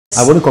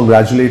I want to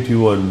congratulate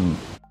you on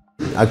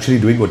actually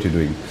doing what you're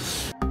doing.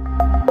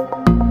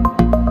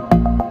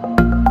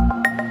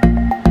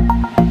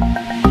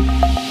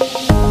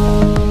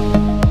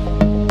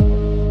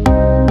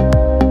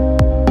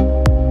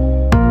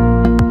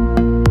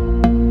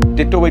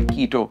 Ditto with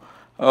keto.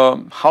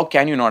 How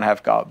can you not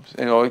have carbs?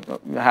 You know,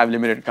 have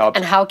limited carbs.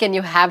 And how can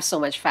you have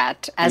so much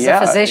fat? As a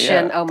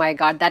physician, oh my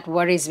God, that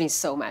worries me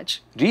so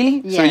much.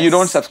 Really? Yes. So you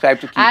don't subscribe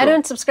to keto? I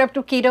don't subscribe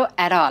to keto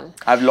at all.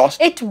 I've lost.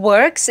 It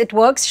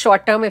works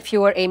short term if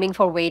you are aiming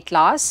for weight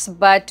loss,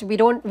 but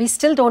we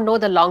still don't know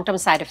the long term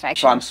side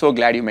effects. So I'm so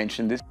glad you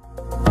mentioned this.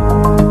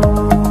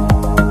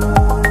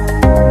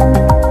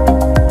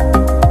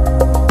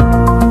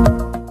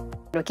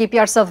 Keep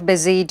yourself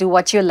busy, do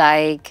what you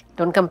like,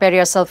 don't compare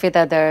yourself with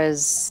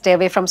others, stay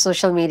away from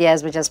social media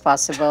as much as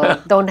possible,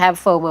 don't have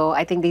FOMO.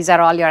 I think these are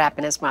all your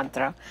happiness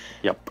mantra.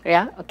 Yep.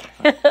 Yeah?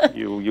 Okay.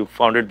 You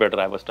found it better.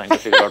 I was trying to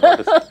figure out what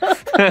to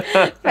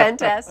say.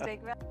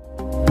 Fantastic.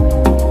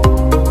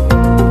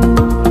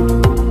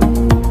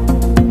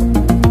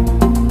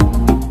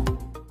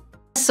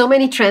 So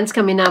many trends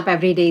coming up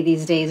every day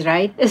these days,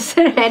 right? Is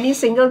there any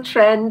single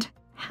trend,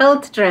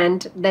 health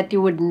trend, that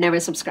you would never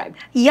subscribe?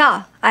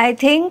 Yeah, I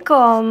think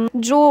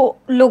जो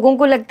लोगों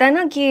को लगता है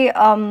ना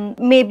कि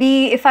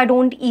maybe if I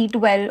don't eat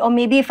well or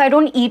maybe if I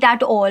don't eat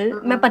at all,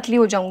 मैं पतली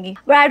हो जाऊंगी.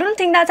 But I don't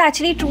think that's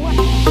actually true.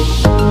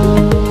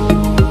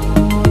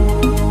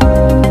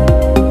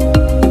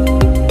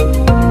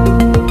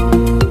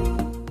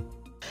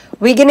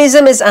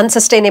 Veganism is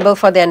unsustainable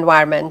for the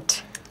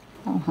environment.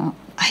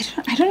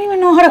 I don't even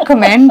know how to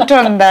comment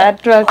on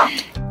that.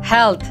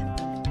 Health.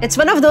 It's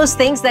one of those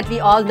things that we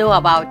all know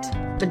about,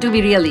 but do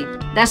we really?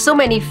 There's so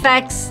many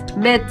facts,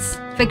 myths,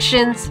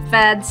 fictions,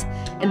 fads,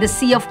 in the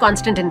sea of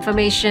constant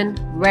information.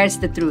 Where's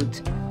the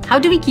truth? How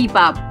do we keep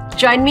up?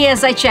 Join me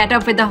as I chat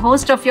up with the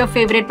host of your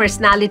favorite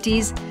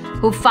personalities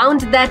who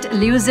found that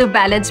elusive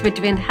balance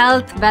between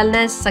health,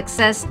 wellness,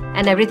 success,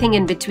 and everything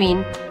in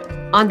between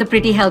on the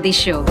Pretty Healthy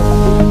Show.